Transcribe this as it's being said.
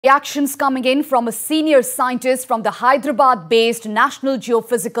Reactions coming in from a senior scientist from the Hyderabad-based National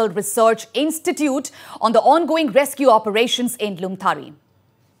Geophysical Research Institute on the ongoing rescue operations in Lumthari.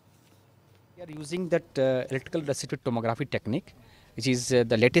 We are using that electrical resistive tomography technique, which is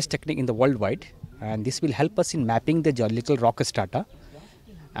the latest technique in the worldwide, and this will help us in mapping the geological rock strata.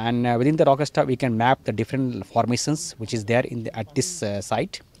 And within the rock strata, we can map the different formations which is there at this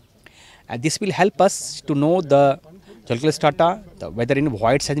site. And this will help us to know the geological strata, whether any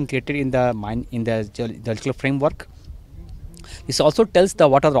voids has been created in the geological framework. This also tells the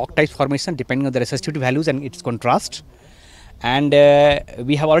what are rock types formation depending on the resistivity values and its contrast. And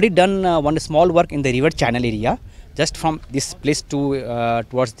we have already done one small work in the river channel area, just from this place to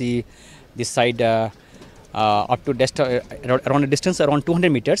towards this side up to around a distance around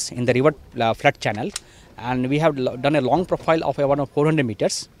 200 meters in the river flood channel, and we have done a long profile of around 400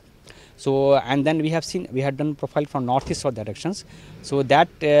 meters. So, and then we had done profile from northeast south directions. So that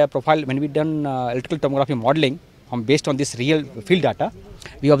profile, when we done electrical tomography modeling based on this real field data,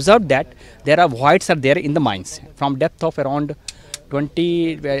 we observed that there are voids are there in the mines from depth of around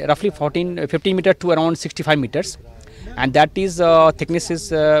roughly 15 meters to around 65 meters, and that is thickness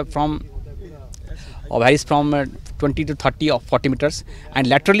is varies from 20 to 30 or 40 meters, and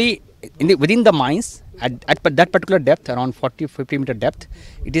laterally within the mines at that particular depth, around 40-50 meter depth,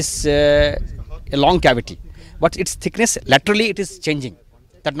 it is a long cavity, but its thickness laterally it is changing,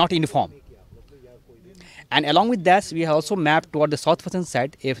 that not uniform. And along with that, we have also mapped toward the southwestern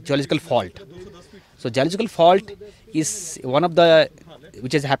side a geological fault. So geological fault is one of the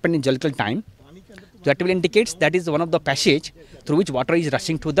which has happened in geological time. That will indicates that is one of the passage through which water is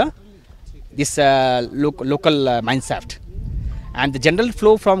rushing to this local mine shaft. And the general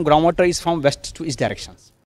flow from groundwater is from west to east directions.